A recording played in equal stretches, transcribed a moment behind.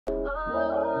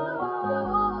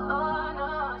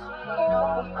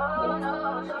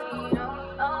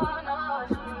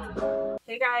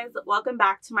Hey guys, welcome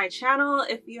back to my channel.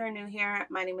 If you are new here,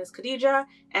 my name is Khadija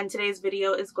and today's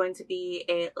video is going to be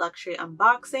a luxury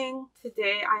unboxing.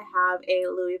 Today I have a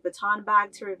Louis Vuitton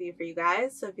bag to review for you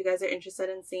guys. So if you guys are interested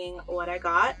in seeing what I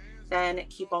got, then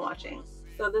keep on watching.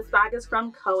 So this bag is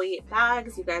from Coey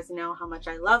Bags. You guys know how much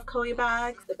I love Coey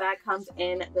bags. The bag comes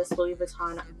in this Louis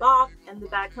Vuitton box and the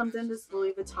bag comes in this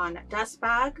Louis Vuitton dust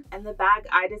bag. And the bag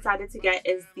I decided to get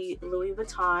is the Louis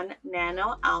Vuitton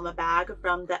Nano Alma bag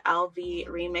from the LV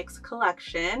Remix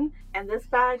collection. And this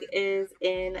bag is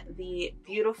in the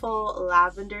beautiful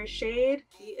lavender shade.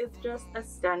 She is just a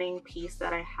stunning piece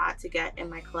that I had to get in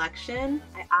my collection.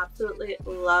 I absolutely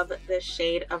love this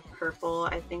shade of purple.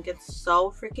 I think it's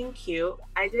so freaking cute.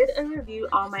 I did a review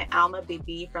on my Alma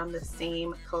BB from the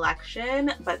same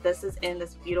collection, but this is in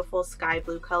this beautiful sky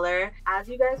blue color. As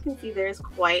you guys can see, there's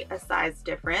quite a size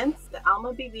difference. The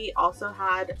Alma BB also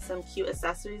had some cute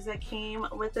accessories that came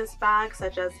with this bag,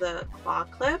 such as the claw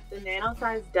clip. The nano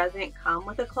size doesn't come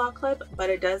with a claw clip, but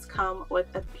it does come with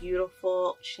a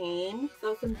beautiful chain.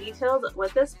 So some details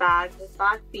with this bag. This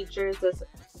bag features this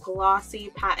glossy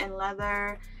patent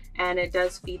leather, and it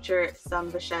does feature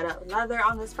some vachetta leather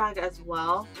on this bag as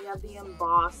well. We have the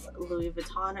embossed Louis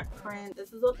Vuitton print.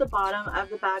 This is what the bottom of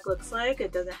the bag looks like.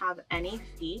 It doesn't have any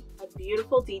feet. A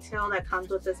beautiful detail that comes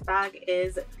with this bag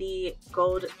is the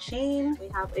gold chain. We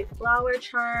have a flower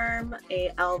charm,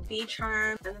 a LV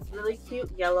charm, and this really cute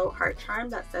yellow heart charm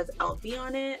that says LV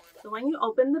on it. So when you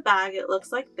open the bag, it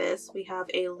looks like this. We have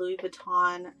a Louis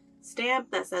Vuitton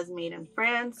stamp that says made in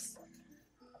France.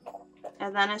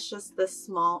 And then it's just this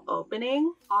small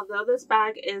opening. Although this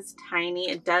bag is tiny,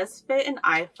 it does fit an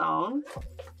iPhone,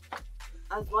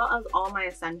 as well as all my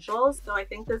essentials. So I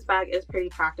think this bag is pretty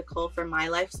practical for my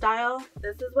lifestyle.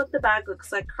 This is what the bag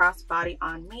looks like crossbody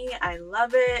on me. I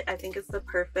love it. I think it's the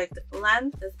perfect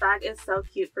length. This bag is so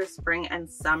cute for spring and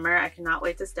summer. I cannot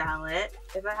wait to style it.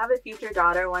 If I have a future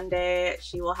daughter one day,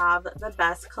 she will have the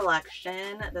best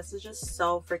collection. This is just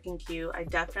so freaking cute. I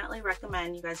definitely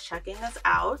recommend you guys checking this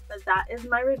out. But that is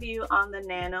my review on the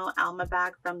Nano Alma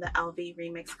bag from the LV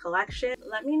Remix collection.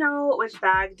 Let me know which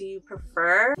bag do you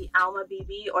prefer, the Alma BB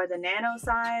or the nano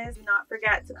size. Do not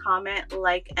forget to comment,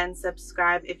 like, and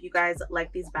subscribe if you guys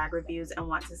like these bag reviews and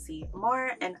want to see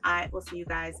more, and I will see you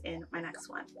guys in my next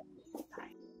one.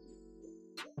 Bye.